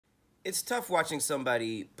it's tough watching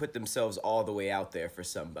somebody put themselves all the way out there for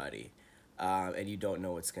somebody, and you don't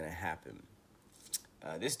know what's gonna happen.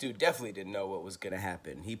 This dude definitely didn't know what was gonna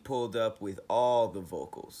happen. He pulled up with all the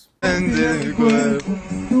vocals.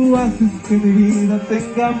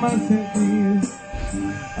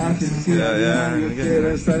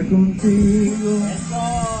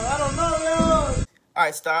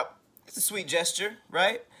 Alright, stop. It's a sweet gesture,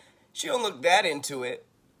 right? She don't look that into it.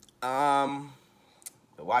 But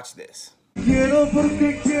watch this.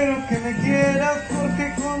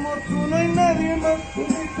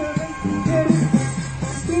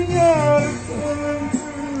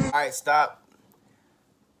 Alright, stop.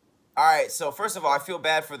 Alright, so first of all, I feel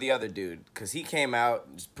bad for the other dude, because he came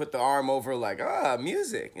out, just put the arm over like, ah,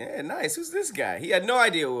 music. Yeah, nice. Who's this guy? He had no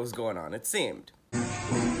idea what was going on, it seemed.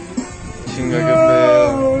 Chinga, qué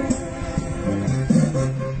pedo.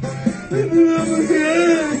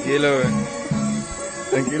 Tranquilo, güey.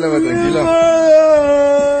 Tranquilo, güey, tranquilo.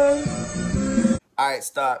 Alright,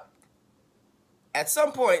 stop. At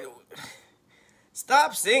some point,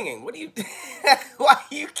 stop singing. What do you... Why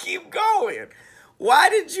you keep going? Why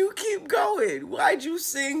did you keep going? Why'd you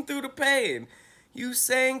sing through the pain? You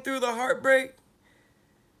sang through the heartbreak?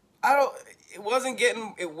 It wasn't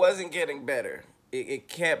getting better. It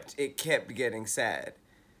kept getting sad.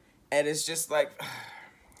 And it's just like,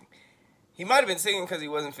 he might have been singing because he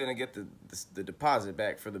wasn't finna get the deposit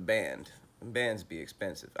back for the band. Bands be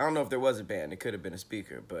expensive. I don't know if there was a band. It could have been a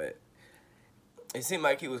speaker, but it seemed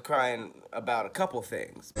like he was crying about a couple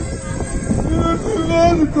things.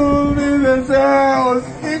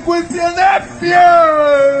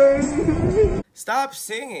 Stop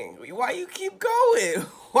singing. Why you keep going?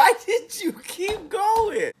 Why did you keep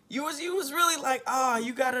going? You was really like, ah,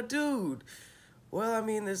 you got a dude. Well, I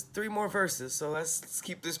mean, there's 3 more verses, so let's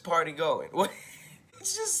keep this party going.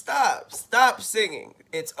 Just stop. Stop singing.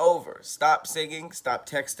 It's over. Stop singing. Stop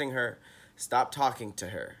texting her. Stop talking to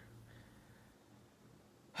her.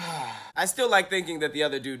 I still like thinking that the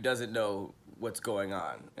other dude doesn't know what's going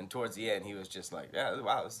on. And towards the end, he was just like, yeah,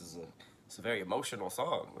 wow, it's a very emotional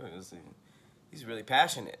song. He's really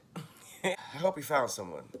passionate. I hope he found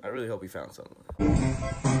someone. I really hope he found someone.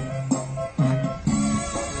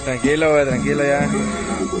 Tranquilo, güey, tranquilo ya.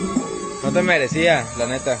 No te merecía, la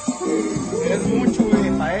neta. Es mucho, güey,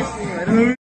 para eso.